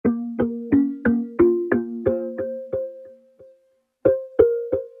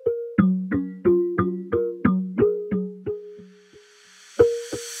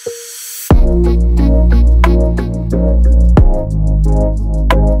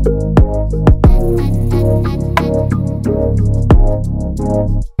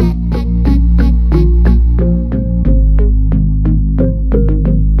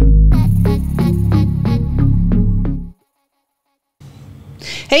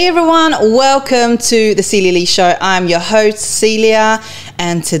Hey everyone, welcome to the Cilia Lee Show. I'm your host Cilia,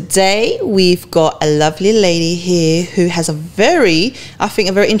 and today we've got a lovely lady here who has a very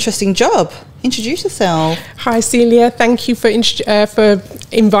interesting job. Introduce yourself. Hi Cilia, thank you for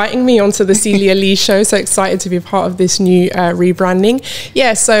inviting me onto the Cilia Lee Show. So excited to be a part of this new rebranding.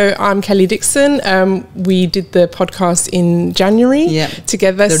 Yeah, so I'm Kelly Dickson. We did the podcast in January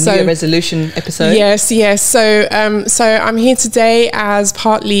together. The New Year resolution episode. Yes. So I'm here today as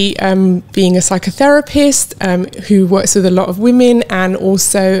partly being a psychotherapist who works with a lot of women, and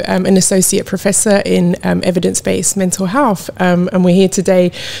also an associate professor in evidence-based mental health. And we're here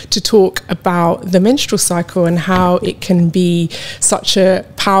today to talk about the menstrual cycle and how it can be such a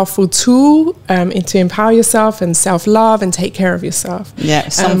powerful tool to empower yourself and self-love and take care of yourself. Yeah,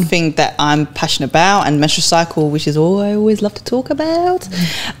 something that I'm passionate about, and menstrual cycle, which is all I always love to talk about.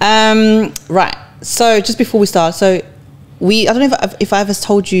 Right, so just before we start, I don't know if I ever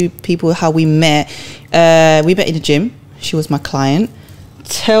told you people how we met. We met in the gym. She was my client.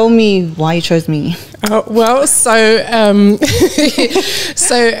 Tell me why you chose me. So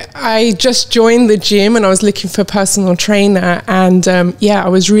I just joined the gym and I was looking for a personal trainer, and I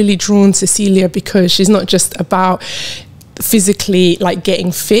was really drawn to Cilia because she's not just about physically like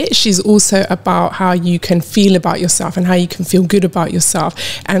getting fit, she's also about how you can feel about yourself and how you can feel good about yourself.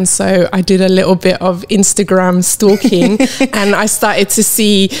 And so I did a little bit of Instagram stalking and I started to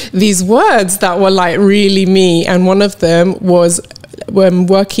see these words that were like really me, and one of them was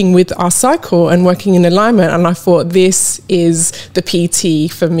working with our cycle and working in alignment. And I thought, this is the PT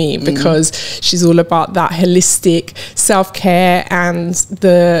for me, because she's all about that holistic self-care and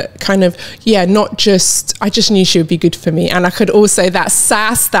the kind of, I just knew she would be good for me. And I could also, that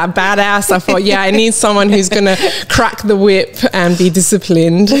sass, that badass, I thought, I need someone who's going to crack the whip and be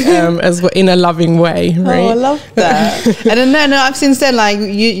disciplined as well, in a loving way. Right? Oh, I love that. And then I've since then, like,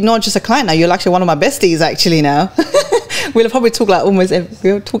 you're not just a client now, you're actually one of my besties actually now. We'll probably talk like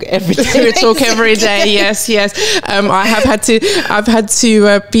we'll talk every day. We'll talk every day. Yes. I've had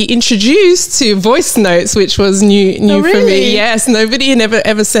to be introduced to voice notes, which was new for me. Yes, nobody had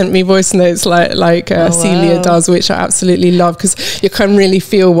ever sent me voice notes like Cilia does, which I absolutely love, because you can really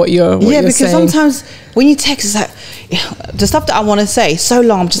feel what you're saying. Because sometimes when you text, it's like the stuff that I want to say so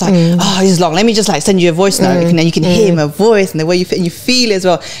long. I'm just like, this is long. Let me just like send you a voice note, and then you can hear my voice and the way you feel as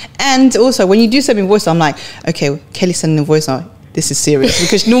well. And also when you do send me a voice note, I'm like, okay, Kelly's sending a voice note. This is serious,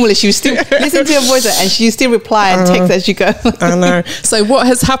 because normally she would still listen to your voice and she still reply and text as you go. I know. So what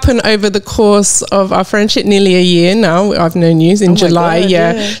has happened over the course of our friendship, nearly a year now, I've known you in July.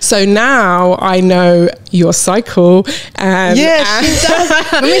 God, so now I know your cycle. And she does.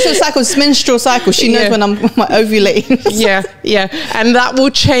 When it's a cycle, it's menstrual cycle. She knows when I'm ovulating. And that will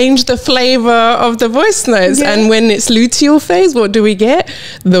change the flavor of the voice notes. And when it's luteal phase, what do we get?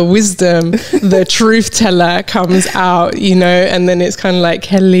 The wisdom, the truth teller comes out, and then it's kind of like,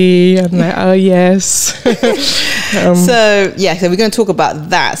 Kelly, I'm like, oh yes. So we're going to talk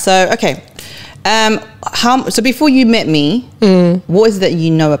about that. So okay, so before you met me, what is it that you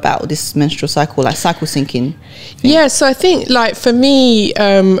know about this menstrual cycle, like cycle syncing thing? So I think, like, for me,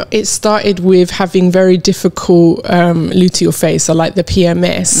 it started with having very difficult luteal phase, so like the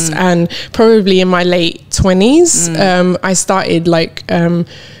PMS, and probably in my late 20s I started like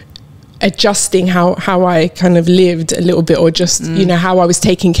adjusting how I kind of lived a little bit, or just how I was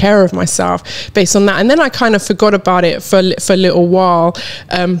taking care of myself based on that. And then I kind of forgot about it for a little while,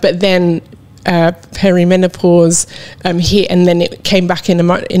 but then perimenopause hit, and then it came back in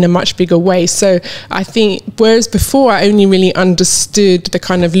a much bigger way. So I think, whereas before I only really understood the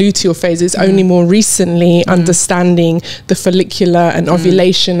kind of luteal phases, only more recently understanding the follicular and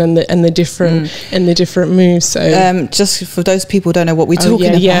ovulation and the different moves. So just for those people who don't know what we're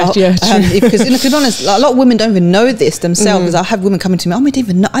talking about, because to be honest, a lot of women don't even know this themselves. Because I have women coming to me, I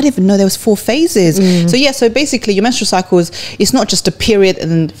didn't even know there was 4 phases. So basically your menstrual cycle it's not just a period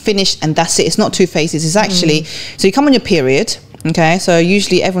and finish and that's it. It's not 2 phases. It's actually, so you come on your period, okay? So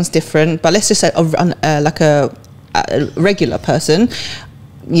usually everyone's different, but let's just say like a regular person,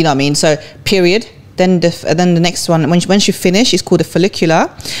 you know what I mean? So period, then the next one, once you finish, it's called a follicular,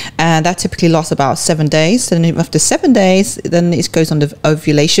 and that typically lasts about 7 days. And after 7 days, then it goes on the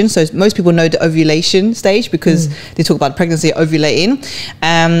ovulation. So most people know the ovulation stage because they talk about pregnancy, ovulating,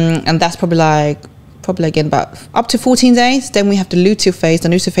 and that's probably again about up to 14 days. Then we have the luteal phase. The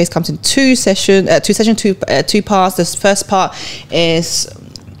luteal phase comes in two parts. The first part is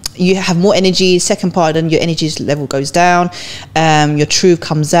you have more energy. Second part, then your energy level goes down. Your truth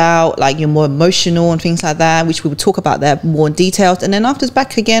comes out, like you're more emotional and things like that, which we will talk about that more in detail. And then after it's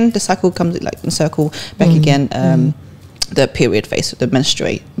back again, the cycle comes like in circle back again. the period phase, the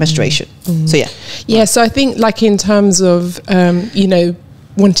menstruation. So so I think like in terms of you know,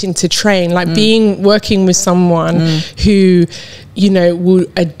 wanting to train, like working with someone who, you know, will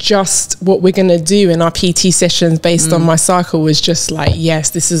adjust what we're going to do in our PT sessions based on my cycle was just like, yes,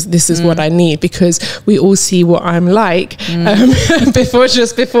 this is what I need, because we all see what I'm like before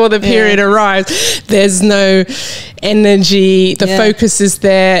the period arrives. There's no energy, the focus is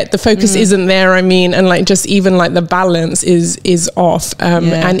there, the focus isn't there, I mean, and like just even like the balance is off,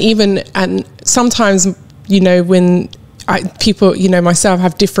 and sometimes, you know, when people, you know, myself,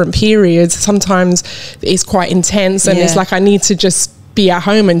 have different periods, sometimes it's quite intense and it's like I need to just be at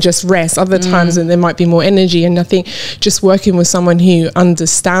home and just rest. Other times and there might be more energy, and I think just working with someone who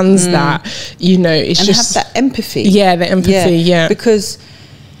understands that, you know, it's and just have that empathy. The empathy. Because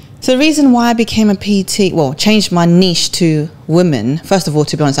so the reason why I became a PT, well, changed my niche to women, first of all,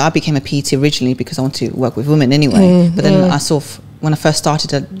 to be honest, I became a PT originally because I want to work with women anyway, but then I sort of, when I first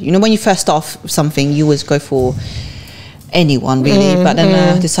started, you know, when you first start off something, you always go for anyone really, but then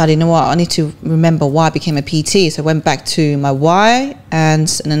I decided, you know what, I need to remember why I became a PT. So I went back to my why, and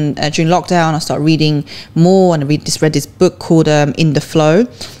then during lockdown I started reading more, and I read this book called In the Flow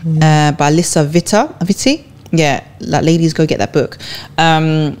by Lisa Vitti. Like, ladies, go get that book.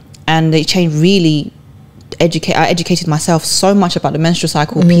 And it changed really. I educated myself so much about the menstrual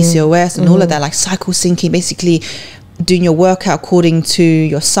cycle, PCOS and all of that, like cycle syncing, basically doing your workout according to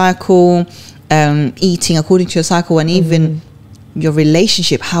your cycle, eating according to your cycle, and even your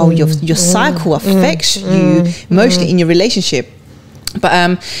relationship, how your cycle affects you emotionally in your relationship.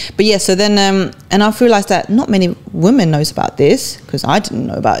 But yeah, so then and I've realized that not many women knows about this, because I didn't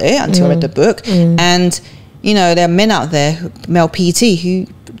know about it until I read the book. And you know, there are men out there, male PT, who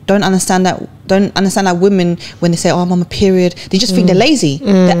don't understand that women, when they say, oh, I'm on a period, they just think they're lazy.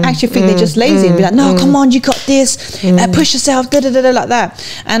 They actually think they're just lazy, and be like, no, come on, you got this, push yourself, like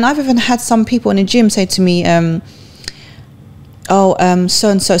that. And I've even had some people in the gym say to me,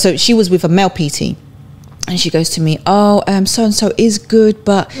 so she was with a male PT, and she goes to me, so-and-so is good,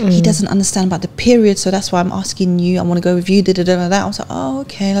 but he doesn't understand about the period, so that's why I'm asking you, I want to go with you, like that. I was like, oh,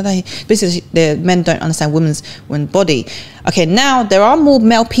 okay, like that. Basically, the men don't understand women's body. Okay, now there are more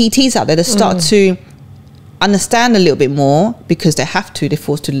male PTs out there that start to understand a little bit more, because they have to, they're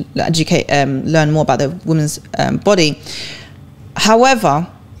forced to educate, learn more about the woman's body. However,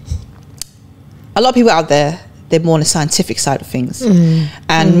 a lot of people out there, they're more on the scientific side of things,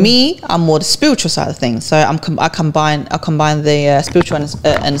 and me, I'm more the spiritual side of things. So I combine the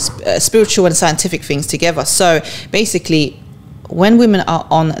spiritual and scientific things together. So basically, when women are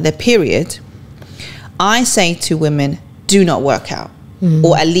on their period, I say to women, do not work out,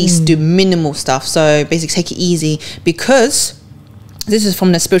 or at least do minimal stuff. So basically, take it easy, because this is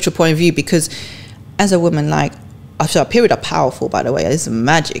from the spiritual point of view. Because as a woman, like, after a period are powerful, by the way, it's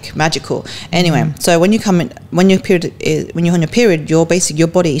magical. Anyway, so when you're on your period, your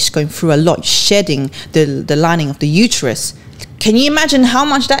body is going through a lot, shedding the lining of the uterus. Can you imagine how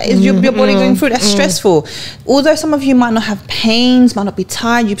much that is your body going through? That's stressful. Although some of you might not have pains, might not be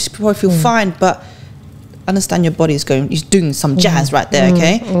tired, you probably feel fine, but understand your body is doing some jazz right there,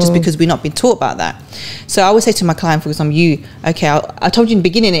 okay? Just because we've not been taught about that. So I always say to my client, for example, I told you in the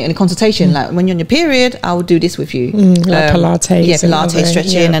beginning in a consultation, like, when you're on your period, I will do this with you. Like Pilates. Yeah, Pilates,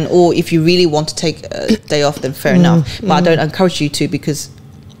 stretching, and or if you really want to take a day off, then fair enough. But I don't encourage you to, because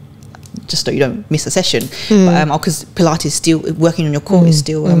just so you don't miss a session. But because Pilates is still working on your core is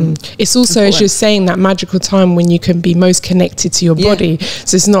still it's also important. As you're saying, that magical time when you can be most connected to your body.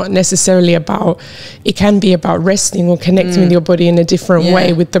 So it's not necessarily about, it can be about resting or connecting with your body in a different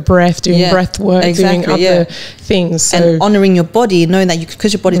way, with the breath, doing breath work, doing other things. So, and honouring your body, knowing that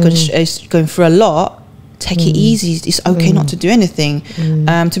because your body is going through a lot, take it easy. It's okay not to do anything.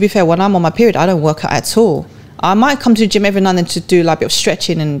 To be fair, when I'm on my period, I don't work out at all. I might come to the gym every now and then to do like a bit of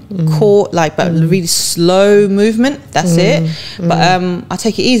stretching and core, like, but really slow movement. That's it. But I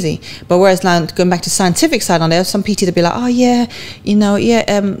take it easy. But whereas now, going back to scientific side on there, some PT they'll be like, oh yeah, you know,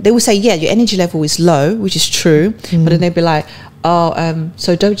 they will say, yeah, your energy level is low, which is true. But then they'll be like,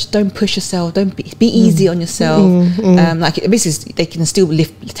 so don't push yourself, don't be easy on yourself. Like, basically they can still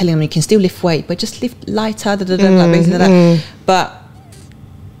lift, telling them you can still lift weight, but just lift lighter, like basically that. But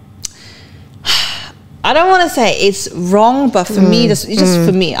I don't want to say it's wrong, but for me, it's just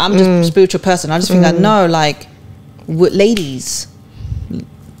for me, I'm just a spiritual person. I just think that, no, like, ladies,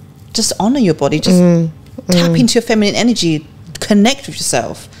 just honor your body, just tap into your feminine energy, connect with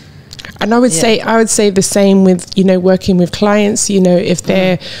yourself. And I would say the same with, you know, working with clients. You know, if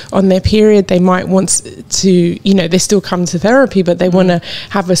they're on their period, they might want to, you know, they still come to therapy, but they want to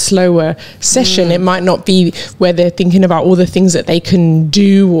have a slower session. It might not be where they're thinking about all the things that they can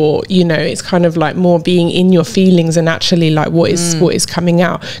do, or, you know, it's kind of like more being in your feelings and actually like what is coming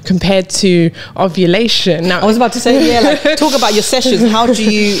out, compared to ovulation. Now, I was about to say, like, talk about your sessions. How do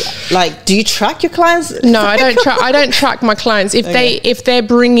you, like, do you track your clients? No, I don't track my clients. If they're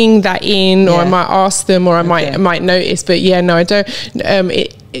bringing that in, or I might ask them, or I might notice, but no, I don't.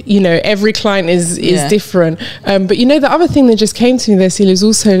 You know, every client is different. But you know, the other thing that just came to me there, Cilia, is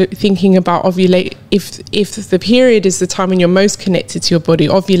also thinking about ovulate. If the period is the time when you're most connected to your body,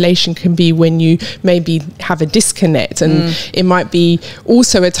 ovulation can be when you maybe have a disconnect, and it might be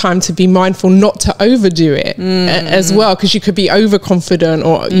also a time to be mindful not to overdo it as well, because you could be overconfident,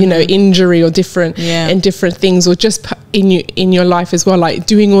 or you know, injury or different and different things, or just in your life as well, like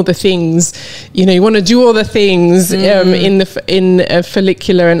doing all the things. You know, you want to do all the things in a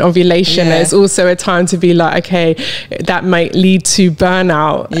follicular and ovulation. There's also a time to be like, okay, that might lead to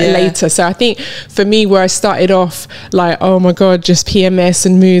burnout later. So I think for me, where I started off like, oh my god, just PMS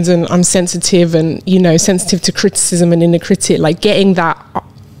and moods, and I'm sensitive, and you know, sensitive to criticism and inner critic, like getting that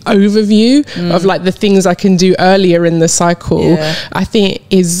overview of like the things I can do earlier in the cycle, I think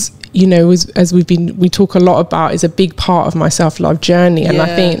is, you know, as we talk a lot about, is a big part of my self-love journey. And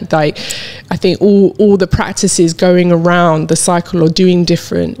I think all the practices going around the cycle, or doing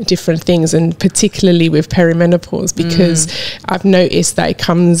different things, and particularly with perimenopause, because I've noticed that it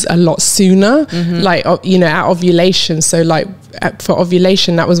comes a lot sooner, like, you know, at ovulation. So like for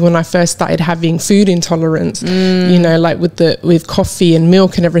ovulation, that was when I first started having food intolerance, you know, like with coffee and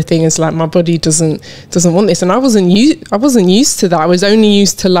milk and everything. It's like my body doesn't want this, and I wasn't used to that. I was only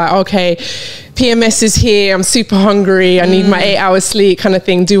used to like, okay, PMS is here, I'm super hungry, I need my 8 hours sleep kind of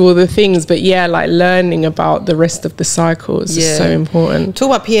thing, do all the things. But like learning about the rest of the cycle is just so important.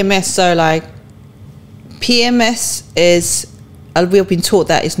 Talk about PMS. So like PMS is, we've been taught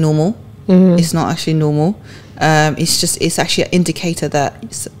that it's normal. It's not actually normal. It's actually an indicator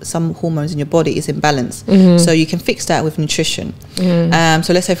that some hormones in your body is imbalanced. So you can fix that with nutrition.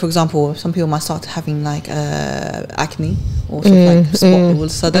 So let's say, for example, some people might start having like acne, or sort of like a spot all of a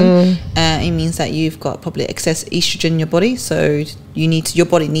sudden. It means that you've got probably excess estrogen in your body. So your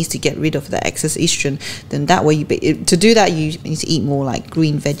body needs to get rid of that excess estrogen. Then that way, to do that, you need to eat more like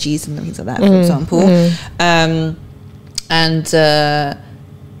green veggies and things like that, for example.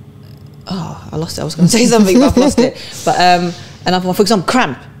 I lost it. I was going to say something, but I've lost it. But another one, for example,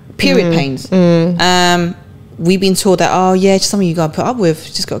 cramp, period pains. We've been told that, just something you got to put up with.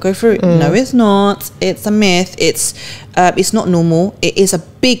 You just got to go through it. No, it's not. It's a myth. It's not normal. It is a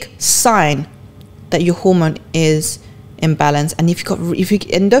big sign that your hormone is imbalanced. And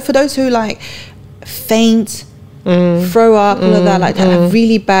for those who like faint, throw up, all of that, like have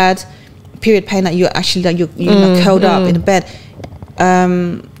really bad period pain, that you're actually like you're curled up in a bed.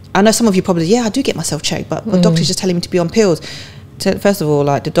 I know some of you probably, I do get myself checked, but the doctor's just telling me to be on pills. First of all,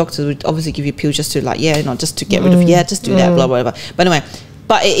 like the doctors would obviously give you pills just to like, not just to get rid of, just do that, blah, blah, blah. But anyway,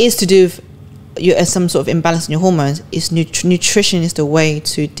 it is to do with some sort of imbalance in your hormones. Nutrition is the way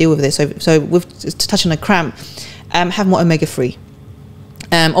to deal with this. So with touching a cramp, have more omega-3.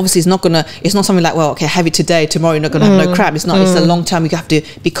 Obviously it's not something like, well, okay, have it today, tomorrow you're not gonna have no cramp. It's not. It's a long term. You have to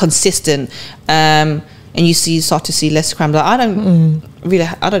be consistent. And you start to see less cramps. Like, I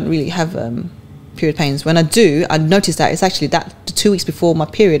don't really have period pains. When I do, I notice that it's actually that 2 weeks before my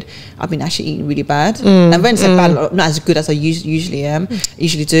period, I've been actually eating really bad. And when it's bad, not as good as I usually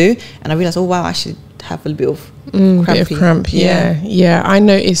do. And I realized, oh wow, I should have a little bit of cramp. Yeah. I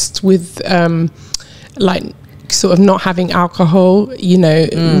noticed with like sort of not having alcohol, you know,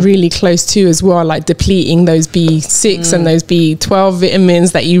 really close to as well, like depleting those B6 and those B12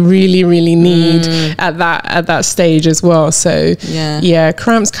 vitamins that you really, really need at that stage as well. So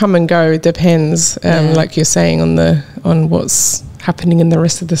cramps come and go. It depends, like you're saying, on what's happening in the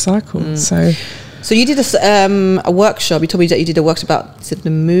rest of the cycle. So you did a workshop. You told me that you did a workshop about the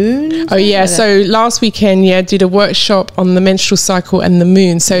moon. Oh yeah. So last weekend, did a workshop on the menstrual cycle and the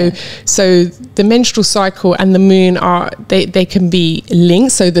moon. So the menstrual cycle and the moon they can be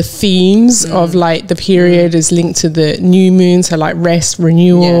linked. So the themes of like the period is linked to the new moon. So like rest,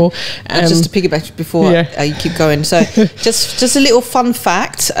 renewal. Just to piggyback before you keep going. So just a little fun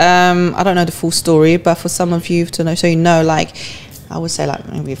fact. I don't know the full story, but for some of you to know, so you know, like, I would say like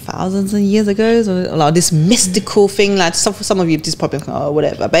maybe thousands of years ago, so like this mystical thing, like for some of you this probably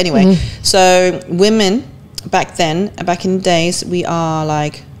whatever, but anyway, so women back in the days, we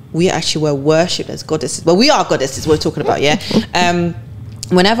actually were worshipped as goddesses. Well, we are goddesses we're talking about,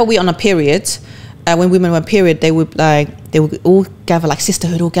 whenever we're on a period, when women were on a period, they would all gather, like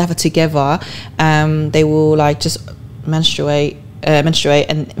sisterhood, all gather together. They will like just menstruate, and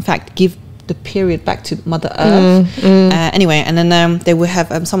in fact give the period back to Mother Earth. Anyway, and then they will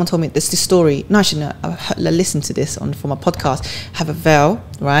have someone told me this story. No, actually, no, I listened to this from a podcast. Have a veil,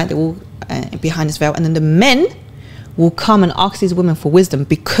 right? They all behind this veil, and then the men will come and ask these women for wisdom,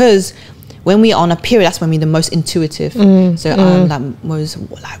 because when we are on a period, that's when we're the most intuitive. Like most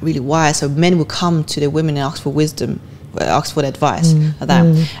like really wise. So men will come to the women and ask for wisdom, ask for their advice, like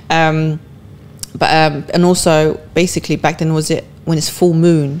that. And also basically back then, was it when it's full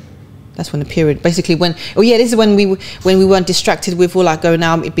moon? That's when the period, basically when, this is when we weren't distracted with all like going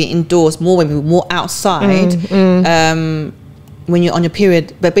out, being indoors more, when we were more outside. When you're on your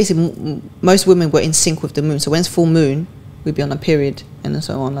period, but basically most women were in sync with the moon. So when it's full moon, we'd be on a period and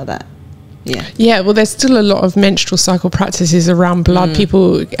so on like that. Yeah, well, there's still a lot of menstrual cycle practices around blood.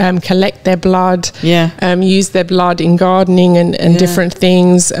 People collect their blood, use their blood in gardening and different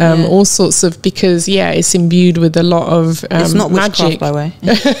things, all sorts of, because it's imbued with a lot of it's not magic. Witchcraft, by the way.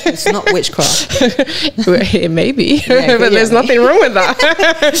 It's not witchcraft. It may be, but there's nothing wrong with that.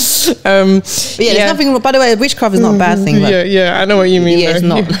 There's nothing wrong. By the way, witchcraft is not a bad thing. I know what you mean. It's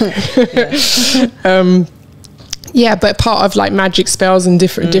not. But part of like magic spells and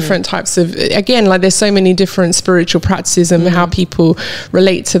different types of, again, like there's so many different spiritual practices and how people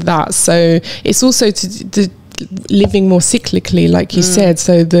relate to that. So it's also to living more cyclically, like you said.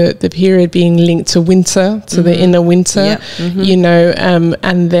 So the period being linked to winter, to the inner winter, you know,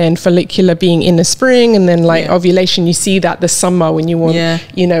 and then follicular being inner spring, and then like ovulation, you see that the summer when you want,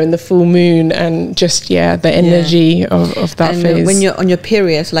 you know, in the full moon, and just the energy of that phase. When you're on your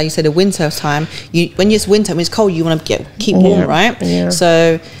period, so like you said, the winter time, when it's winter, when it's cold, you want to keep warm, right?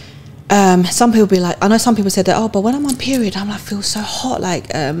 So some people be like, I know some people said that, but when I'm on period, I'm like, feel so hot, like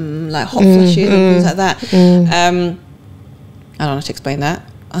hot flushes and things like that. I don't know how to explain that.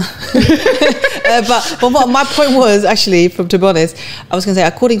 But what my point was, actually, to be honest, I was going to say,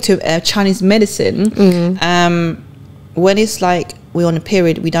 according to Chinese medicine, when it's like we're on a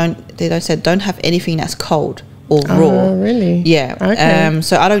period, they said don't have anything that's cold or raw. Oh, really? Yeah. Okay.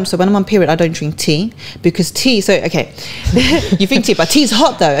 So when I'm on period, I don't drink tea, because tea. So okay, you think tea, but tea's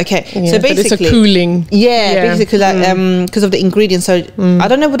hot though. Okay. Yeah, so basically, but it's a cooling. Yeah. Basically, like because of the ingredients. So I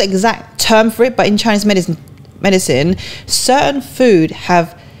don't know what the exact term for it, but in Chinese medicine, certain food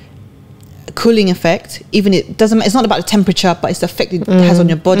have a cooling effect. Even it's not about the temperature, but it's the effect it has on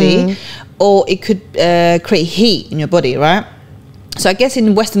your body, or it could create heat in your body, right? So I guess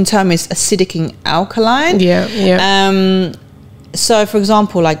in Western term it's acidic and alkaline. So for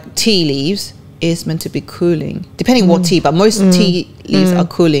example, like tea leaves is meant to be cooling, depending what tea, but most tea leaves are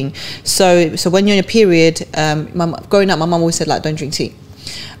cooling. So when you're in a period, growing up, my mum always said like, don't drink tea.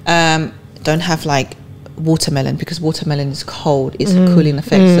 Don't have like watermelon, because watermelon is cold, it's a cooling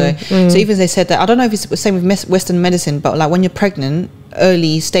effect. So even they said that, I don't know if it's the same with Western medicine, but like when you're pregnant,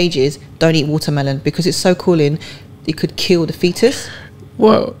 early stages, don't eat watermelon because it's so cooling. It could kill the fetus.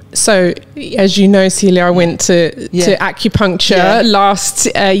 Well, so as you know, Cilia, I went to acupuncture last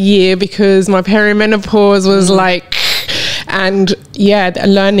year because my perimenopause was like, and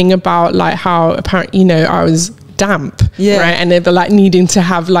learning about like how apparently, you know, I was damp, right, and they were like needing to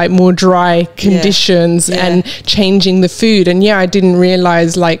have like more dry conditions and changing the food, and I didn't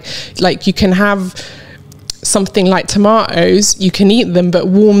realize like you can have something like tomatoes, you can eat them but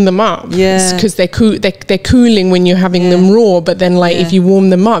warm them up, because they're cooling when you're having them raw, but then like if you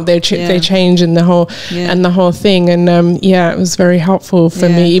warm them up, they change in the whole and the whole thing. And it was very helpful for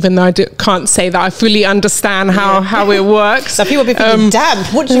me, even though I can't say that I fully understand how it works. So people be thinking,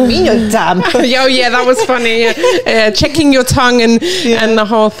 damp, what do you mean you're damp? That was funny. Checking your tongue and the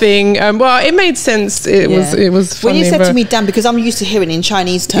whole thing. Well, it made sense. It was funny. When you said to me damp, because I'm used to hearing in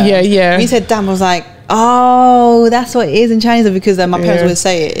Chinese terms, when you said damp, I was like, oh, that's what it is in Chinese, because my parents would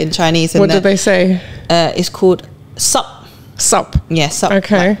say it in Chinese. And what did they say? It's called sup. Sup. Yeah, sup.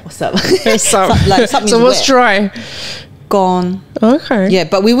 Okay. Like, what's up? Sup. Like, sup means so what's wet. dry? Gone. Okay. Yeah,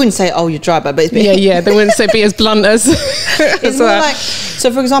 but we wouldn't say, oh, you're dry, but it's they wouldn't say be as blunt as. It's more like,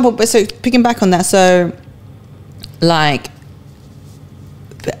 so for example, so picking back on that, so like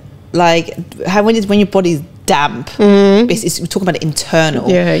how when your body's damp, we're talking about the internal.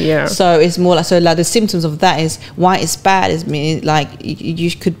 So it's more like, so like the symptoms of that is why it's bad is like you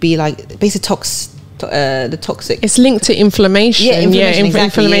could be like basically the toxic. It's linked to inflammation.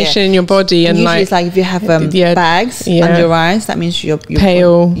 Inflammation in your body, and usually it's like if you have bags under your eyes, that means you're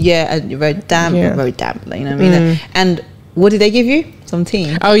pale. And you're very damp. Very damp. Like, you know what I mean? And What did they give you? Some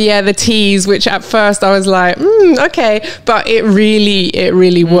tea? Oh yeah, the teas, which at first I was like, okay, but it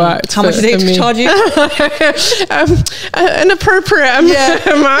really worked. How much did they charge you? An appropriate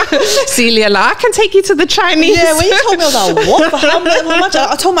amount. Celia, like, I can take you to the Chinese. Yeah, when you told me, I was like, what? For how much?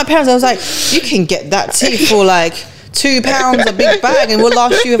 I told my parents, I was like, you can get that tea for like £2, a big bag, and we'll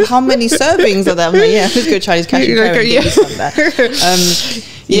ask you how many servings of that. I'm like, yeah, let's go Chinese cash and carry.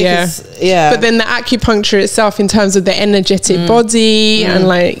 But then the acupuncture itself, in terms of the energetic body and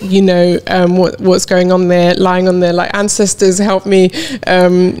like, you know, what's going on there, lying on there, like ancestors helped me.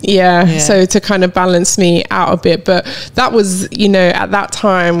 So to kind of balance me out a bit. But that was, you know, at that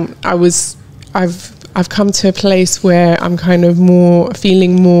time I've come to a place where I'm kind of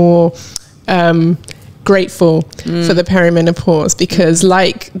feeling more grateful for the perimenopause, because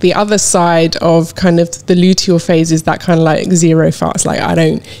like the other side of kind of the luteal phase is that kind of like zero fast, like I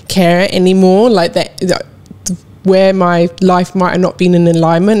don't care anymore, like that where my life might have not been in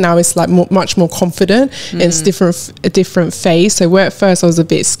alignment, now it's like much more confident. It's a different phase. So where at first I was a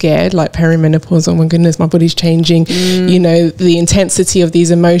bit scared, like perimenopause, oh my goodness, my body's changing, you know, the intensity of these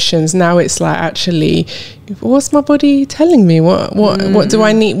emotions. Now it's like, actually, what's my body telling me? What do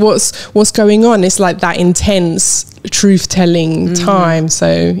I need? What's going on? It's like that intense truth telling time.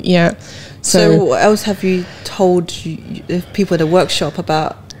 So yeah. So what else have you told people at the workshop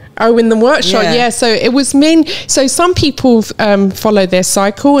about? Oh, in the workshop, so it was so some people follow their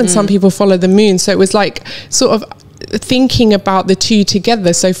cycle and some people follow the moon. So it was like sort of thinking about the two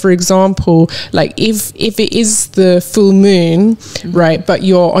together. So for example, like if it is the full moon, right, but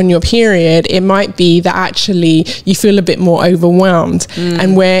you're on your period, it might be that actually you feel a bit more overwhelmed,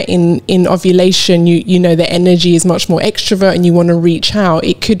 and where in ovulation you know the energy is much more extrovert and you want to reach out.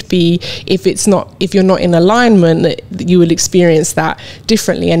 It could be if you're not in alignment, you will experience that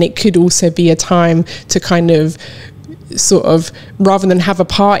differently. And it could also be a time to kind of sort of, rather than have a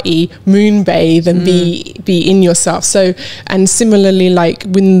party, moon bathe and be in yourself. So, and similarly, like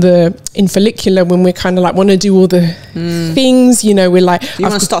in follicular, when we're kind of like want to do all the things, you know, we're like, you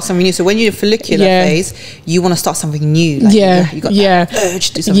want to start something new. So when you're in follicular phase, you want to start something new. Like, you got that urge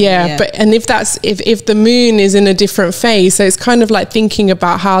to do something. But and if the moon is in a different phase, so it's kind of like thinking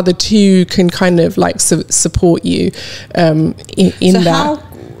about how the two can kind of like support you in that.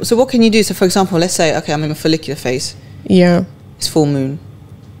 So what can you do? So for example, let's say, okay, I'm in a follicular phase. Yeah. It's full moon.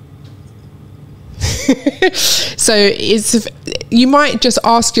 So you might just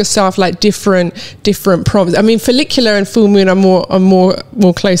ask yourself like different prompts. I mean, follicular and full moon are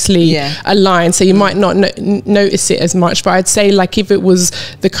more closely aligned, so you might not notice it as much. But I'd say, like, if it was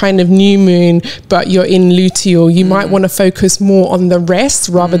the kind of new moon but you're in luteal, you might want to focus more on the rest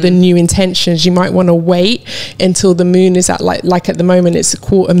rather than new intentions. You might want to wait until the moon is at like at the moment it's a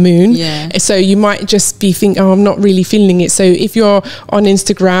quarter moon. So you might just be thinking, oh, I'm not really feeling it. So if you're on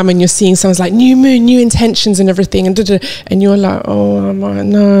Instagram and you're seeing someone's like new moon, new intentions and everything, and you're like, oh,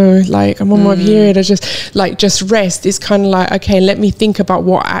 no, like I'm on my period, I just rest. It's kind of like, okay, let me think about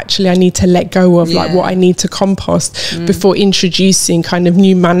what actually I need to let go of, like what I need to compost before introducing kind of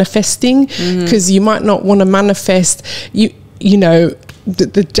new manifesting, because you might not want to manifest you know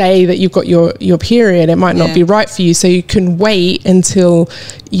the day that you've got your period. It might not be right for you, so you can wait until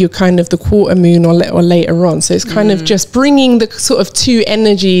you're kind of the quarter moon or later on. So it's kind of just bringing the sort of two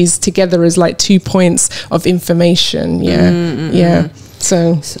energies together as like 2 points of information.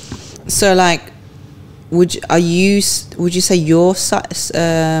 So like, would you say you're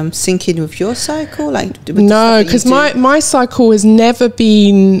syncing with your cycle? Like, no, because my cycle has never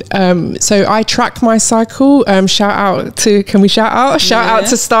been. So I track my cycle. Shout out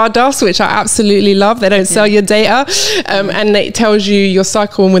to Stardust, which I absolutely love. They don't sell your data, and it tells you your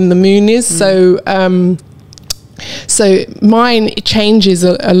cycle and when the moon is. So mine changes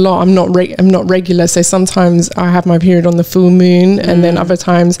a lot. I'm not regular. So sometimes I have my period on the full moon, and then other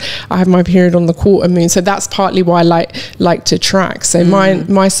times I have my period on the quarter moon. So that's partly why I like to track. So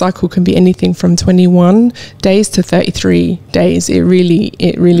my cycle can be anything from 21 days to 33 days. It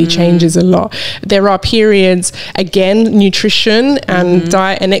really changes a lot. There are periods, again, nutrition and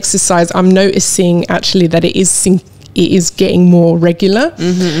diet and exercise. I'm noticing actually that it is getting more regular,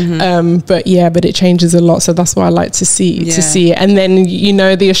 but it changes a lot. So that's why I like to see it. And then, you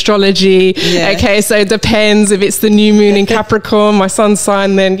know, the astrology, okay, so it depends if it's the new moon in Capricorn, my sun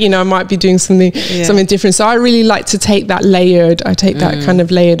sign, then, you know, I might be doing something different. So I really like to take that kind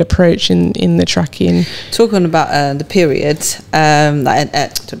of layered approach in the tracking. Talking about the period, and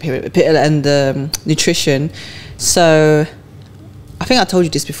nutrition. So I think I told you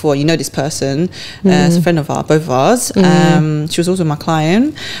this before. You know this person, it's a friend of both of ours. She was also my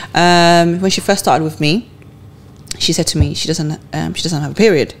client. When she first started with me, she said to me she doesn't have a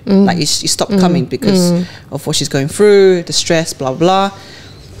period. Like it stopped coming because of what she's going through, the stress, blah blah.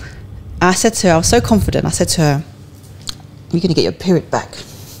 I said to her, I was so confident, I said to her, you're going to get your period back.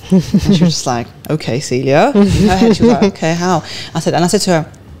 And she was just like, okay, Cilia. In her head, she was like, okay, how? I said to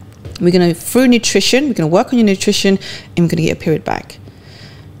her, we're going to, through nutrition, we're going to work on your nutrition, and we're going to get your period back.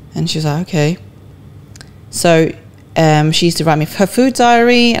 And she was like, okay. So she used to write me her food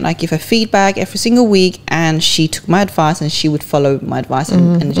diary, and I give her feedback every single week, and she took my advice, and she would follow my advice,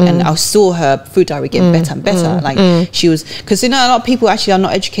 and I saw her food diary get better and better. Like she was, because a lot of people actually are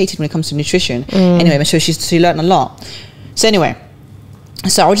not educated when it comes to nutrition. Anyway, so she learned a lot. So anyway,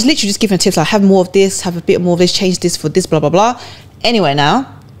 so I was literally just giving her tips, like have more of this, have a bit more of this, change this for this, blah blah blah. Anyway, now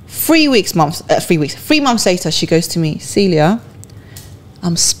 3 months later, she goes to me, Cilia,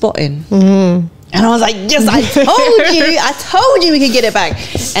 I'm spotting. And I was like, yes, I told you we could get it back.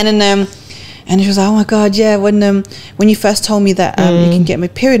 And then and she was like, oh my God, yeah, when you first told me that you can get my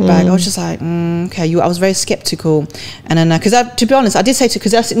period back, I was just like, okay, I was very skeptical. And then because to be honest, I did say to,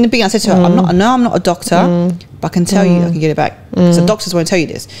 because in the beginning I said to her, I'm not a doctor, but I can tell you I can get it back, because the doctors won't tell you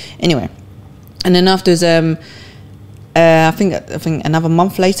this anyway. And then afterwards, I think another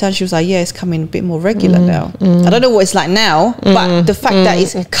month later, she was like, yeah, it's coming a bit more regular now. I don't know what it's like now, but the fact that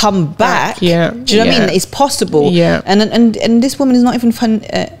it's come back, do you know what I mean? It's possible. And this woman is not even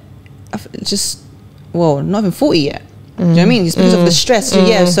not even 40 yet. Do you know what I mean? It's because of the stress.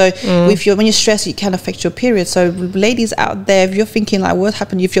 So when you're stressed, it can affect your period. So ladies out there, if you're thinking like, what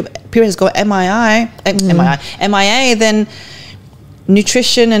happened if your period has got MIA, then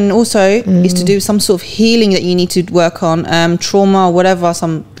nutrition, and also is to do some sort of healing that you need to work on, trauma or whatever, all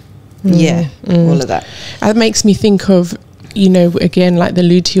of that. That makes me think of, again, like the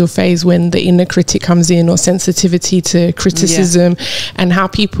luteal phase, when the inner critic comes in, or sensitivity to criticism, and how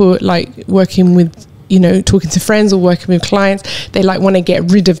people like working with, talking to friends or working with clients, they like want to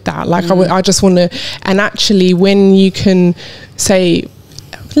get rid of that. Like I just want to, and actually when you can say,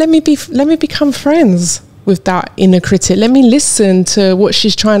 let me become friends with that inner critic, let me listen to what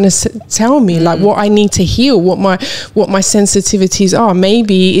she's trying to tell me, like what I need to heal, what my sensitivities are.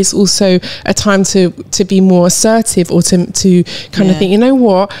 Maybe it's also a time to be more assertive, or to kind of think, you know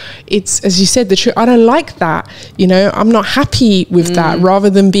what, it's, as you said, the truth, I don't like that, I'm not happy with that, rather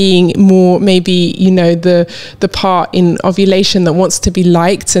than being more maybe the part in ovulation that wants to be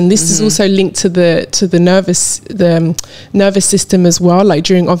liked. And this is also linked to the nervous system as well. Like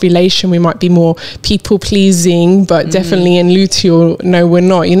during ovulation, we might be more people pleasing, but definitely in luteal, no, we're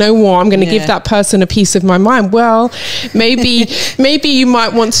not. You know what, I'm going to give that person a piece of my mind. Well, maybe you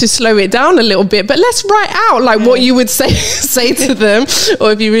might want to slow it down a little bit, but let's write out like what you would say to them,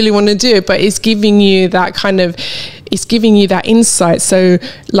 or if you really want to do it. But it's giving you that kind of, it's giving you that insight. So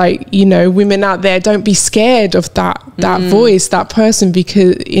like, women out there, don't be scared of that voice, that person,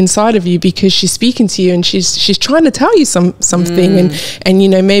 because inside of you, because she's speaking to you, and she's trying to tell you something,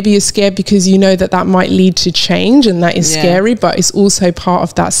 and maybe you're scared because that might lead to change, and that is scary, but it's also part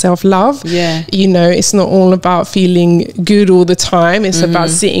of that self-love. It's not all about feeling good all the time. It's about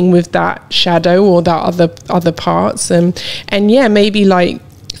sitting with that shadow, or that other parts, and maybe like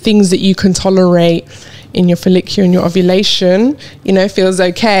things that you can tolerate in your follicular and your ovulation, feels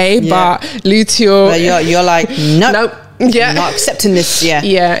okay, but luteal, you're like, nope. Not accepting this.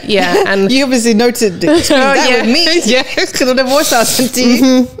 And you obviously noted that with me, because of the voice I sent to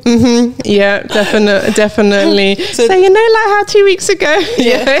you. Definitely. So like how 2 weeks ago,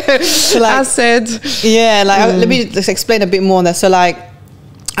 so like, I said, let me just explain a bit more on that. So like,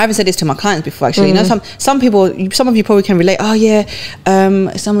 I haven't said this to my clients before, actually. Some of you probably can relate.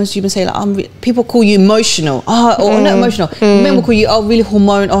 Someone's even say like, people call you emotional, or not emotional. Men will call you, really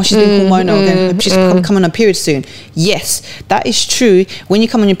hormonal. She's being hormonal. She's coming on a period soon. Yes, that is true. When you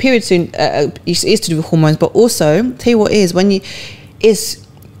come on your period soon, it is to do with hormones, but also tell you what is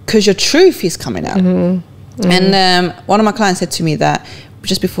because your truth is coming out. And one of my clients said to me that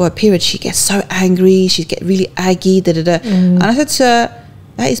just before her period, she gets so angry, she get really aggy, and I said to her,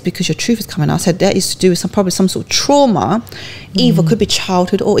 that is because your truth is coming out. I said that is to do with probably some sort of trauma, either could be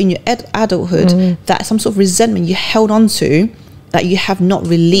childhood or in your adulthood, that some sort of resentment you held on to that you have not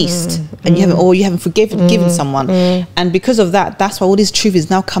released, and you haven't forgiven someone, and because of that, that's why all this truth is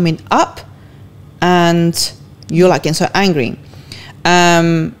now coming up, and you're like getting so angry.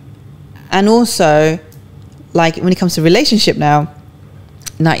 And also, like when it comes to relationship now,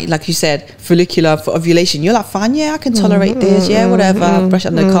 like you said, follicular for ovulation, you're like, fine, I can tolerate this, whatever, I'll brush it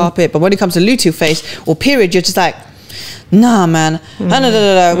under the carpet. But when it comes to luteal phase or period, you're just like, nah, man,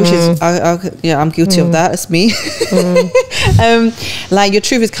 which is, I'm guilty of that. It's me. Like your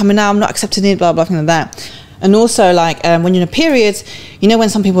truth is coming out, I'm not accepting it, blah blah, thing like that. And also, like, when you're in a period, you know, when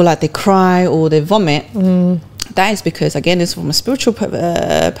some people, like, they cry or they vomit, that is because, again, it's from a spiritual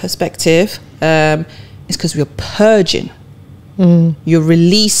perspective, it's because we're purging. You're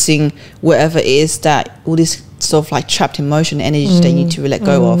releasing whatever it is that all this sort of like trapped emotion energy that you need to let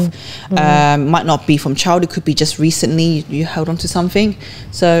go of. Might not be from childhood, could be just recently you held on to something.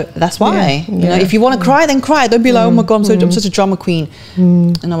 So that's why, you know, if you want to cry, then cry. Don't be like, oh my God, I'm such a drama queen.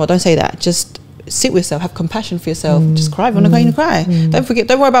 No, well, don't say that. Just sit with yourself, have compassion for yourself. Just cry. If you want to cry, you cry.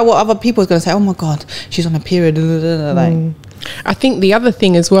 Don't worry about what other people are going to say. Oh my God, she's on a period. Like, I think the other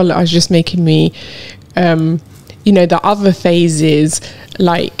thing as well that was just making me, you know, the other phases,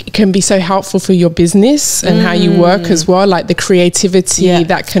 like, can be so helpful for your business and how you work as well, like the creativity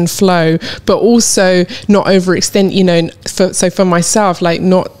that can flow, but also not overextend, you know. So for myself, like,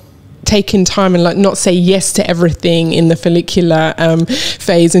 not taking time and like not say yes to everything in the follicular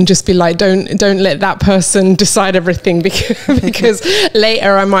phase, and just be like, don't let that person decide everything, because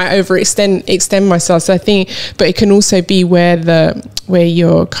later I might extend myself. So I think, but it can also be where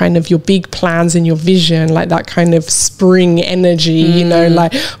your kind of your big plans and your vision, like that kind of spring energy, you know,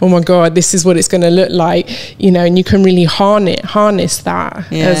 like, oh my God, this is what it's going to look like, you know, and you can really harness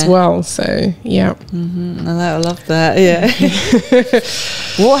that as well. So I love that.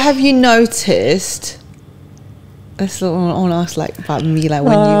 What have you noticed? That's what I want to ask, like, about me, like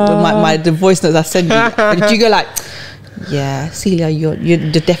when the voice notes I send you, did you go like, yeah, Cilia, you're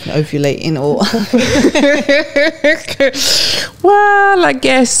definitely ovulating, or? Well, I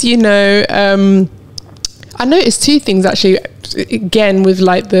guess, you know, I noticed two things actually. Again, with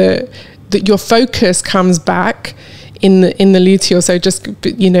like your focus comes back in the luteal. So just,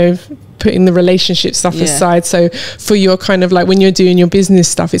 you know, putting the relationship stuff aside. So for your kind of like, when you're doing your business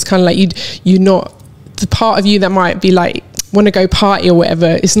stuff, it's kind of like you're not, the part of you that might be like, want to go party or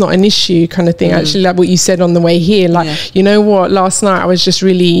whatever, it's not an issue kind of thing. Actually, like what you said on the way here, like, you know what, last night I was just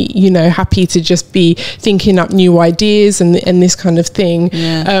really, you know, happy to just be thinking up new ideas and this kind of thing.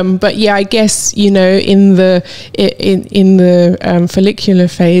 But yeah, I guess, you know, in the follicular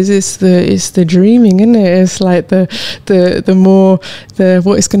phase, it's the dreaming, isn't it? It's like the more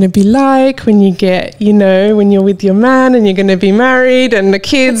what it's going to be like when you get, you know, when you're with your man and you're going to be married and the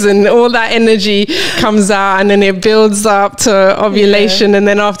kids, and all that energy comes out, and then it builds up to ovulation, and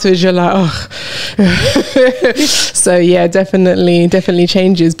then afterwards you're like, oh. So yeah, definitely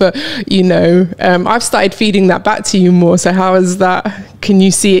changes. But you know, I've started feeding that back to you more. So how is that? Can you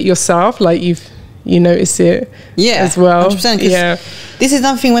see it yourself? Like you notice it as well? 100%, this is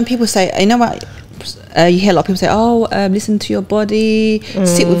something when people say, you know what, you hear a lot of people say, oh, listen to your body,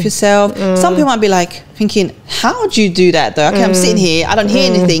 sit with yourself. Some people might be like thinking, how do you do that though? Okay, I'm sitting here, I don't hear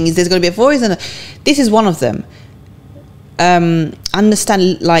anything. Is there's going to be a voice? And this is one of them.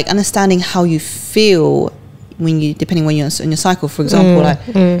 Understanding how you feel when you, depending when you're in your cycle, for example,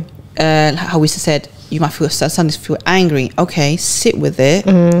 how we said, you might suddenly feel angry. Okay, sit with it.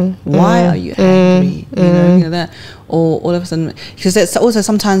 Why are you angry? You know that, or all of a sudden, because it's also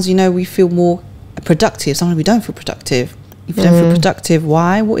sometimes, you know, we feel more productive. Sometimes we don't feel productive. If you don't feel productive,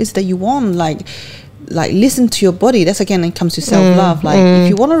 why? What is it that you want? Like listen to your body. That's again, it comes to self-love. Like if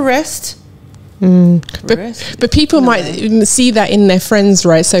you want to rest. But people might see that in their friends,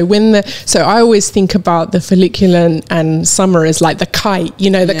 right? So so I always think about the follicular and summer as like the kite, you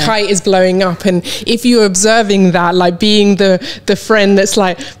know, the kite is blowing up, and if you're observing that, like being the friend that's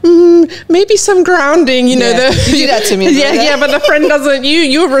like, maybe some grounding, you know, you do that to me. But the friend doesn't.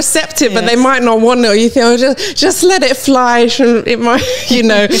 You're receptive, but they might not want to. You think, oh, just let it fly. It might, you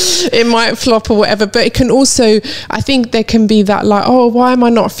know, it might flop or whatever. But it can also, I think there can be that like, oh, why am I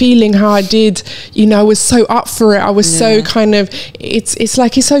not feeling how I did? You know, I was so up for it. I was so kind of, it's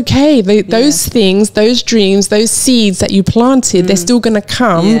like, it's okay. Those things, those dreams, those seeds that you planted, they're still going to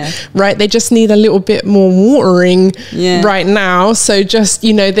come, right? They just need a little bit more watering right now. So just,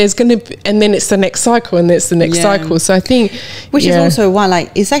 you know, there's going to be, and then it's the next cycle, and it's the next cycle. So I think, which is also why, like,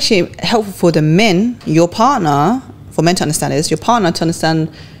 it's actually helpful for the men, your partner, for men to understand this, your partner to understand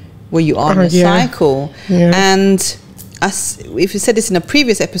where you are in the cycle. And as if you said this in a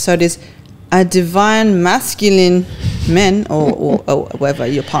previous episode, is a divine masculine man or whatever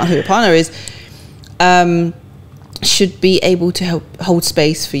who your partner is, should be able to help hold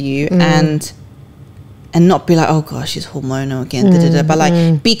space for you and not be like, oh gosh, she's hormonal again, but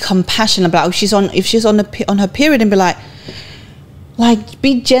like be compassionate about, if she's on her period, and be like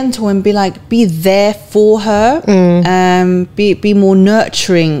be gentle and be there for her, be more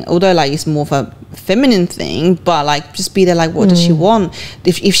nurturing, although like it's more of a feminine thing, but like just be there, like what does she want?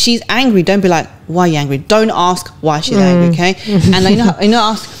 If she's angry, don't be like, why are you angry? Don't ask why she's angry, okay? And like, you know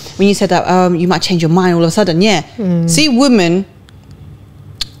ask, when you said that you might change your mind all of a sudden. See, women,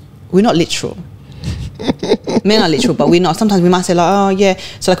 we're not literal. Men are literal, but we're not. Sometimes we might say like, oh yeah,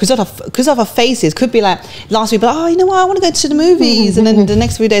 so like because of our faces, could be like last week, but oh, you know what, I want to go to the movies, and then the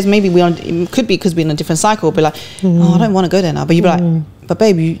next few days maybe it could be because we're in a different cycle, be like, oh, I don't want to go there now, but you'd be like, but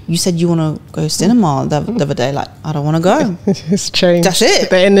babe, you said you want to go cinema the other day, like, I don't want to go. It's changed. That's it.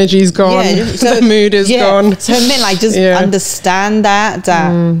 The energy's gone. So, the mood is gone. So men, like, just understand that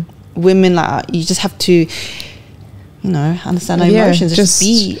women, like, you just have to, understand our emotions. Just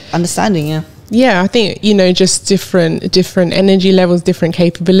be understanding. Yeah, I think, just different energy levels, different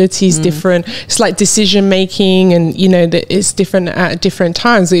capabilities, different, it's like decision making, and, that it's different at different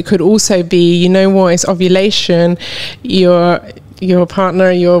times. It could also be, it's ovulation, your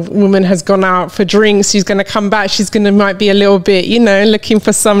partner, your woman has gone out for drinks, she's going to come back, might be a little bit, looking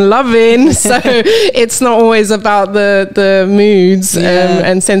for some loving. So it's not always about the moods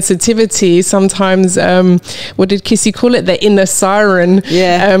and sensitivity. Sometimes, what did Kissy call it? The inner siren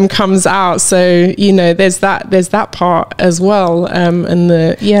comes out. So, there's that part as well.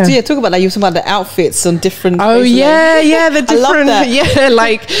 So talk about that. You were talking about the outfits on different the different, I love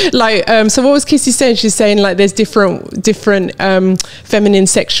that. So what was Kissy saying? She's saying like there's different feminine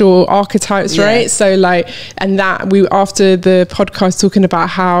sexual archetypes, right? So like, and that we, after the podcast, talking about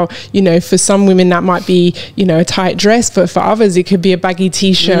how, for some women that might be, a tight dress, but for others it could be a baggy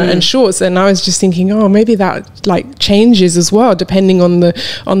t-shirt and shorts. And I was just thinking, oh, maybe that like changes as well depending on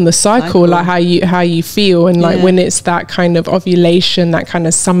the cycle, like how you feel, and like when it's that kind of ovulation, that kind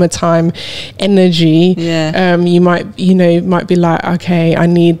of summertime energy, you might be like, okay, I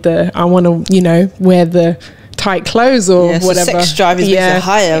want to wear the tight clothes or whatever. So sex drive is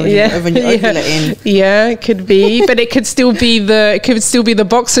higher when you're ovulating. Yeah, it could be, but it could still be the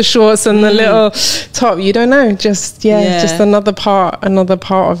boxer shorts and the little top. You don't know. Just another part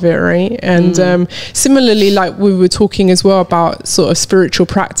of it, right? And similarly, like we were talking as well about sort of spiritual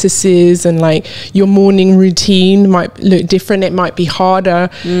practices, and like your morning routine might look different. It might be harder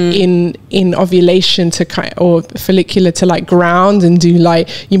in ovulation or follicular to like ground and do, like,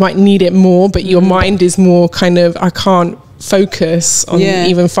 you might need it more, but your mind is more kind of, I can't focus on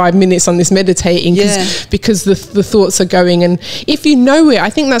even 5 minutes on this meditating because the thoughts are going. And if you know it, I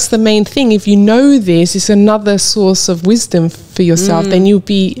think that's the main thing. If you know this, it's another source of wisdom for yourself. Then you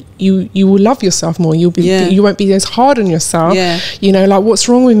will love yourself more. You won't be as hard on yourself. Like, what's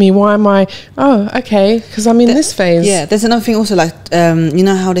wrong with me? Why am I? Oh, okay, because I'm in this phase. There's another thing also, like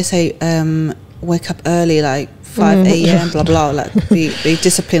how they say wake up early, like 5 a.m. blah blah, like be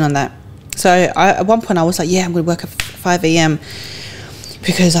disciplined on that. So at one point I was like, I'm going to work at 5 a.m.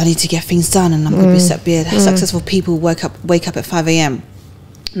 because I need to get things done, and I'm going to be successful people wake up at 5 a.m.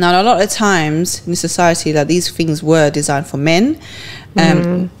 Now, a lot of times in society that these things were designed for men,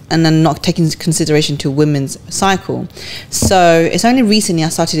 and then not taking into consideration to women's cycle. So it's only recently I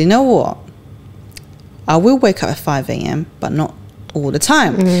started, you know what? I will wake up at 5 a.m. but not all the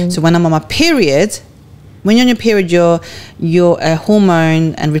time. So when I'm on my period, when you're on your period, your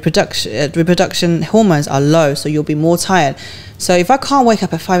hormone and reproduction hormones are low, so you'll be more tired. So if I can't wake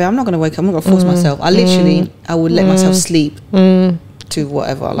up at 5 a.m., I'm not going to wake up. I'm not going to force myself. I would let myself sleep to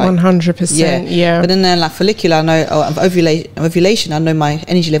whatever. Like 100%. But then like follicular, I know, ovulation, I know my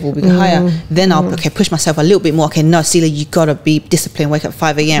energy level will be higher. Then I'll push myself a little bit more. Okay, no, Cilia, you got to be disciplined. Wake up at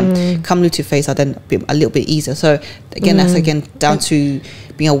 5 a.m. Come luteal phase, I then be a little bit easier. So again, that's down to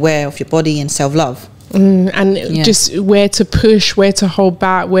being aware of your body and self-love. Just where to push, where to hold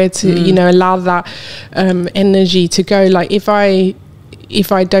back, where to allow that energy to go. Like if I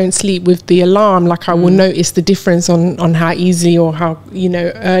don't sleep with the alarm, like I will notice the difference on how easy or how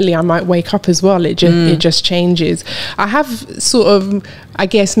early I might wake up as well. It just changes. I have sort of, I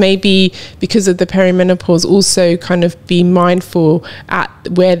guess maybe because of the perimenopause, also kind of be mindful at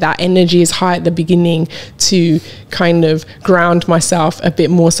where that energy is high at the beginning to kind of ground myself a bit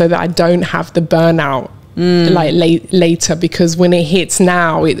more so that I don't have the burnout like later, because when it hits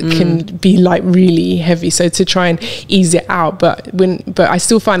now it can be like really heavy. So to try and ease it out, but I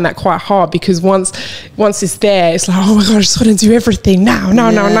still find that quite hard, because once it's there, it's like, oh my god, I just want to do everything now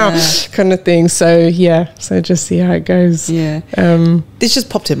kind of thing. So so just see how it goes. This just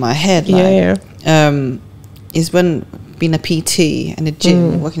popped in my head, is when being a PT in the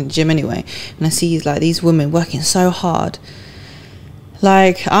gym, working in the gym anyway, and I see like these women working so hard.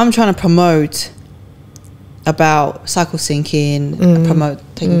 Like, I'm trying to promote about cycle syncing and promote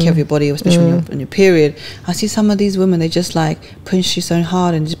taking care of your body, especially when you're in your period. I see some of these women, they just like push you so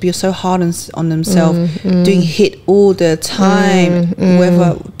hard and just be so hard on themselves, doing HIIT all the time,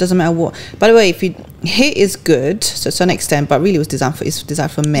 whether, doesn't matter what. By the way, if you HIIT is good to an extent, but really it's designed for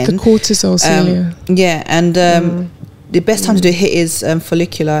men. The cortisol, Cilia. Yeah, and the best time to do HIIT is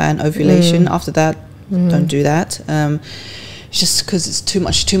follicular and ovulation. After that, don't do that. Just because it's too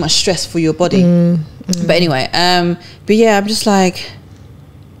much stress for your body. But anyway, but yeah, I'm just like,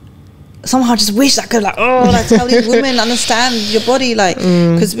 somehow I just wish I could tell these women understand your body, like,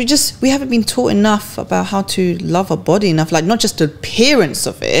 because we haven't been taught enough about how to love our body enough, like not just the appearance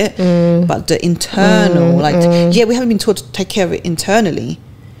of it, but the internal, we haven't been taught to take care of it internally.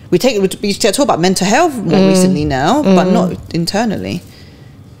 We talk about mental health more recently now, but not internally.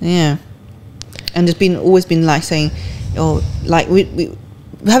 Yeah, and it's always been like saying, we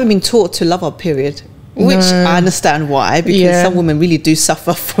haven't been taught to love our period, which I understand why, because some women really do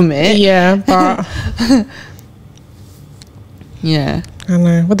suffer from it. Yeah, but yeah, I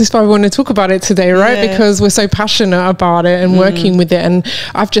know. Well, this is why we want to talk about it today, right? Because we're so passionate about it and working with it, and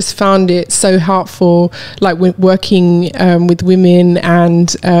I've just found it so helpful, like working with women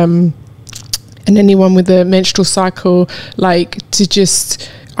and anyone with a menstrual cycle, like to just.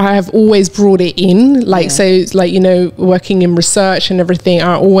 I have always brought it in, so like, working in research and everything,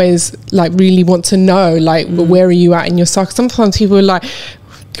 I always like really want to know, like, where are you at in your cycle? Sometimes people are like,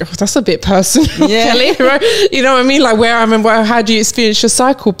 oh, that's a bit personal, Kelly, right? You know what I mean? Like, how do you experience your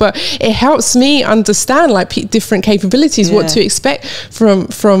cycle? But it helps me understand like different capabilities, what to expect from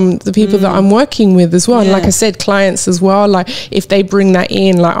the people that I'm working with as well. And like I said, clients as well, like if they bring that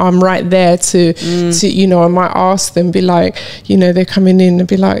in, like I'm right there to I might ask them, be like, they're coming in and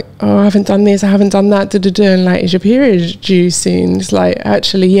be like, oh, I haven't done this, I haven't done that, and like, is your period due soon? It's like,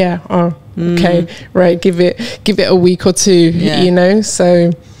 actually, okay, right, give it a week or two, so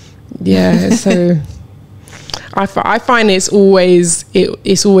so I find it's always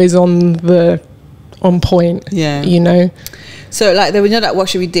on point, so like that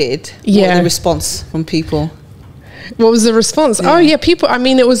workshop we did, what was the response from people? What was the response? People, I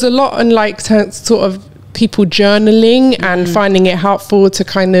mean, it was a lot on like sort of people journaling and finding it helpful to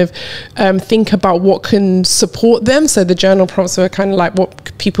kind of think about what can support them. So the journal prompts were kind of like what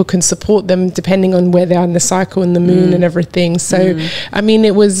people can support them depending on where they are in the cycle and the moon and everything. So I mean,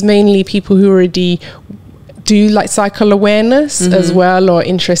 it was mainly people who already do like cycle awareness as well, or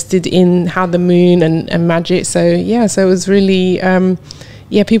interested in how the moon and magic. So it was really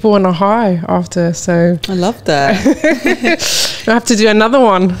people on a high after. So I love that. I have to do another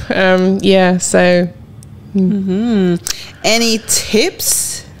one. Any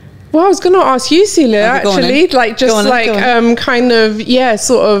tips? Well, I was going to ask you, Cilia, actually, like just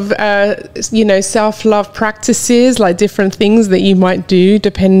self-love practices, like different things that you might do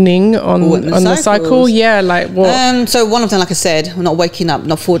depending on the cycle. Yeah, like what? So one of them, like I said, not waking up,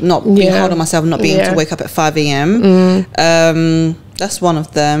 not being hard on myself, not being able to wake up at 5 a.m. That's one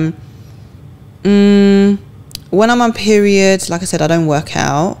of them. When I'm on period, like I said, I don't work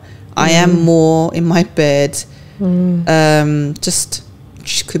out. I am more in my bed, just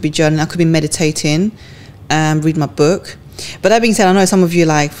could be journaling, I could be meditating, read my book. But that being said, I know some of you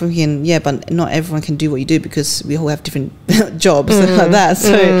like thinking, but not everyone can do what you do because we all have different jobs and like that.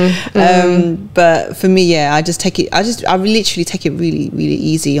 So, but for me, I literally take it really, really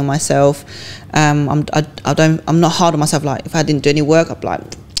easy on myself. I'm not hard on myself. Like if I didn't do any work, I'm like,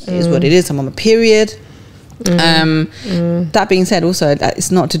 it is what it is. I'm on my period. That being said, also it's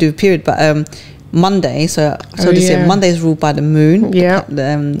not to do with period, but Monday. Monday is ruled by the moon.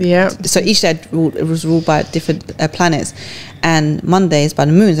 So each day was ruled by different planets, and Monday is by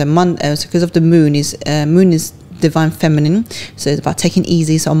the moon. So because of the moon is divine feminine, so it's about taking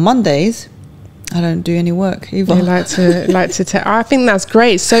easy. So on Mondays, I don't do any work either. I like to tell. I think that's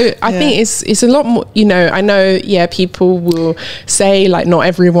great. So I think it's a lot more. I know. People will say like not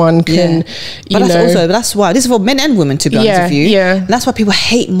everyone can. But that's why this is for men and women, to be honest with you. And that's why people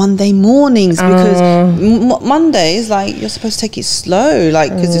hate Monday mornings, because Monday is like you're supposed to take it slow,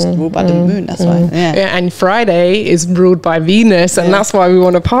 like because it's ruled by the moon. That's why. And Friday is ruled by Venus, and that's why we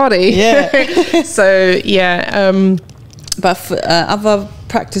want to party. So but for other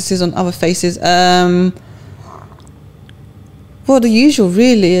practices on other faces, the usual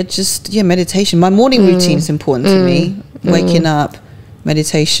really, just meditation. My morning routine is important to me. Waking up,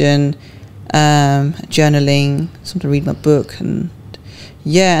 meditation, journaling, something to read my book, and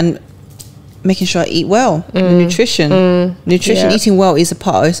making sure I eat well. Nutrition, eating well is a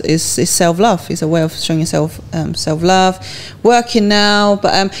part. Is self-love. It's a way of showing yourself self-love. Working now,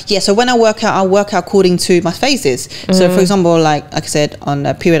 but so when I work out according to my phases. So for example, like I said, on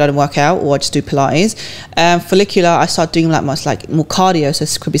a period I don't work out, or I just do Pilates. Follicular, I start doing more cardio, so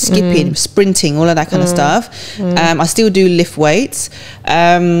it could be skipping, sprinting, all of that kind of stuff. I still do lift weights.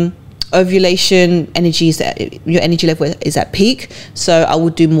 Ovulation, your energy level is at peak, so I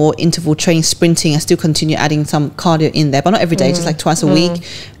would do more interval training, sprinting. I still continue adding some cardio in there, but not every day, just like twice a week.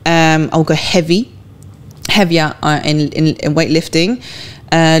 I'll go heavier in weightlifting.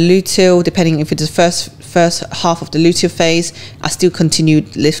 Luteal, depending if it's the first half of the luteal phase, I still continue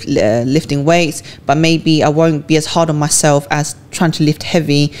lifting weights, but maybe I won't be as hard on myself as trying to lift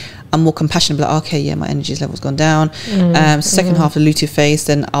heavy. I'm more compassionate, like, okay, yeah, my energy level's gone down. Second half of the luteal phase,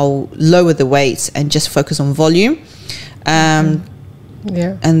 then I'll lower the weights and just focus on volume. And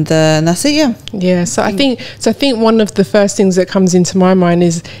that's it. So I think one of the first things that comes into my mind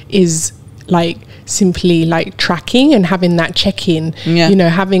is like simply like tracking and having that check-in. You know,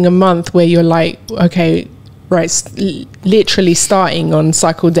 having a month where you're like, okay, right, literally starting on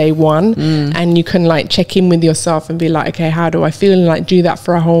cycle day 1, and you can like check in with yourself and be like, okay, how do I feel, and like do that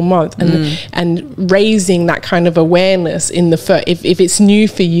for a whole month, and raising that kind of awareness in the if it's new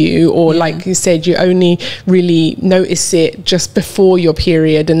for you, or like you said, you only really notice it just before your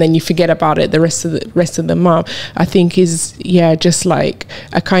period and then you forget about it the rest of the month. I think is just like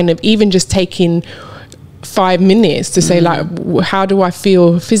a kind of, even just taking 5 minutes to say like, how do I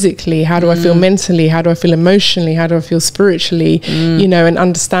feel physically, how do I feel mentally, how do I feel emotionally, how do I feel spiritually, you know, and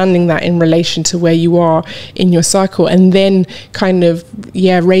understanding that in relation to where you are in your cycle, and then kind of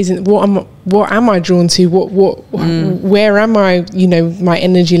raising what am I drawn to, where am I, you know, my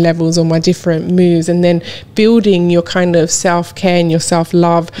energy levels or my different moves, and then building your kind of self-care and your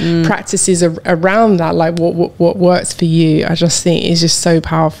self-love practices around that, like what works for you. I just think is just so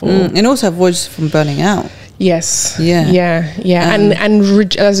powerful, and also avoids from burning out. Yes. And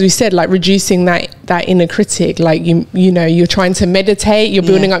as we said, like reducing that inner critic, like you know, you're trying to meditate, you're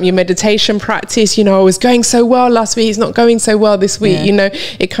building up your meditation practice. You know, I was going so well last week, it's not going so well this week. You know,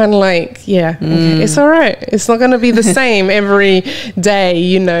 it kind of like, okay, it's all right. It's not going to be the same every day,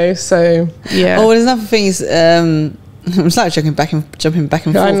 you know. So there's another thing is I'm slightly jumping back and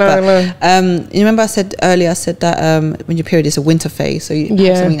forth. I know. You remember I said earlier that when your period is a winter phase, so you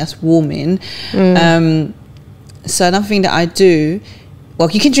have something that's warming. So another thing that I do, well,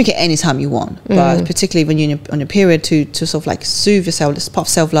 you can drink it anytime you want, but particularly when you're on your period, to sort of like soothe yourself, this part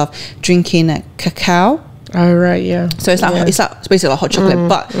of self-love, drinking cacao. Oh right, yeah. So it's basically like hot chocolate,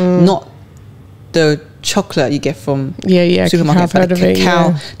 but not the chocolate you get from supermarket, but the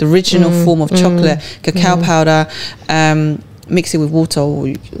cacao, the original form of chocolate, cacao powder. Mix it with water or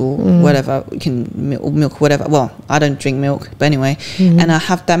whatever, you can milk, whatever. Well, I don't drink milk, but anyway, and I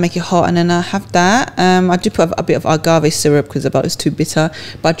have that, make it hot, and then I have that. I do put a bit of agave syrup because it's too bitter,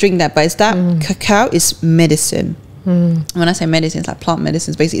 but I drink that. But it's that cacao is medicine. When I say medicine, it's like plant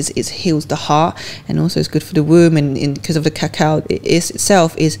medicines. Basically, it heals the heart, and also it's good for the womb. And because of the cacao,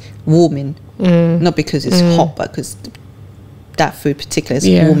 itself is warming, not because it's hot, but because that food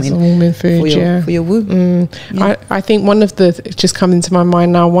particularly is warming food for your womb. I think one of the, just coming to my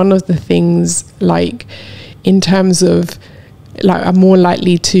mind now, one of the things, like in terms of like, I'm more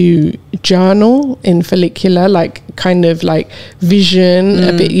likely to journal in follicular, like kind of like vision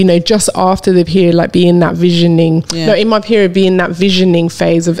a bit, you know, just after the period, like be in that visioning, in my period, be in that visioning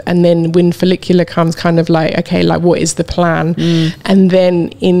phase of, and then when follicular comes, kind of like, okay, like what is the plan? And then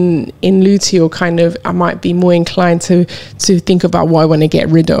in luteal, kind of, I might be more inclined to think about what I want to get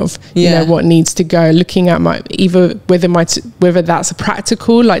rid of, you know, what needs to go, looking at my, either whether that's a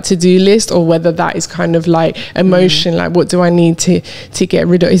practical like to-do list, or whether that is kind of like emotion, like what do I need to get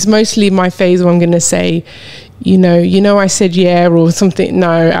rid of. It's mostly my phase where I'm going to say, you know, I said or something.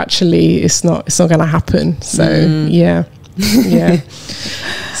 No, actually, it's not going to happen. So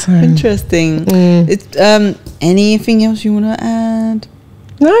So interesting. Anything else you want to add?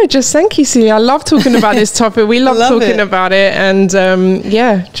 No, just thank you, Cilia. I love talking about this topic. We love talking about it, and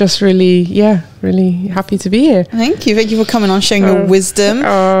just really happy to be here. Thank you for coming on, sharing your wisdom.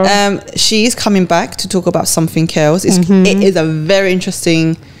 She is coming back to talk about something else. It is a very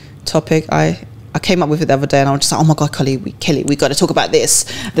interesting topic. I came up with it the other day, and I was just like, oh my God, Kelly, we got to talk about this.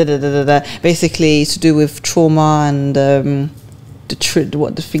 Basically, it's to do with trauma and I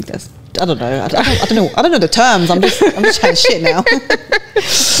don't know the terms. I'm just chatting shit now.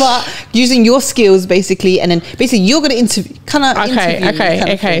 But using your skills basically, and then basically you're going to interview.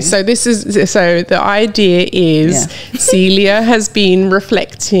 So the idea is Cilia has been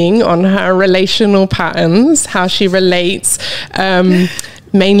reflecting on her relational patterns, how she relates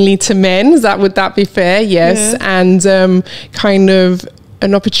mainly to men. Would that be fair? Yes. And kind of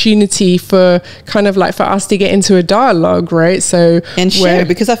an opportunity for kind of like for us to get into a dialogue, right? So and share,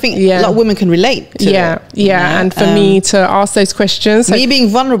 because I think a lot of women can relate to it. And for me to ask those questions, me being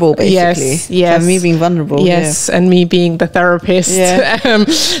vulnerable, basically. Yes, so me being vulnerable, and me being the therapist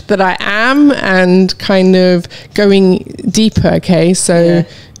that I am, and kind of going deeper. Okay, so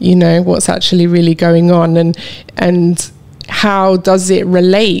you know what's actually really going on, and how does it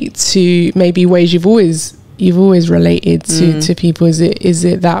relate to maybe ways you've always related to people? Is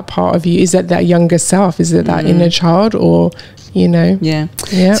it that part of you? Is it that younger self? Is it that inner child? Or, you know?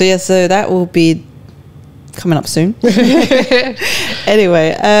 So that will be coming up soon.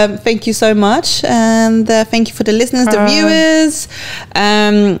 Anyway, thank you so much. And thank you for the listeners, the viewers.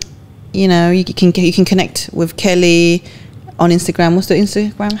 You know, you can connect with Kelly on Instagram. What's the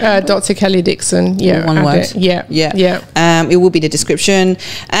Instagram? Dr. Kelly Dickson. Yeah. One word. Yeah. It will be the description.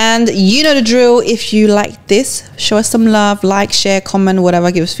 And you know the drill. If you like this, show us some love, like, share, comment,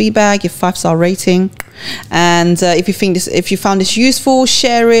 whatever, give us feedback, give 5-star rating. And if you found this useful,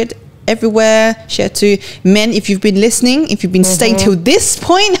 share it everywhere. Share to men. If you've been listening, if you've been staying till this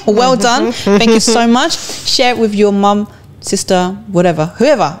point, well done. Thank you so much. Share it with your mum, sister, whatever,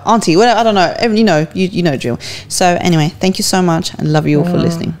 whoever, auntie, whatever, I don't know, you know drill. So anyway, thank you so much and love you all for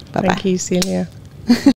listening. Bye bye. Thank you, Cilia.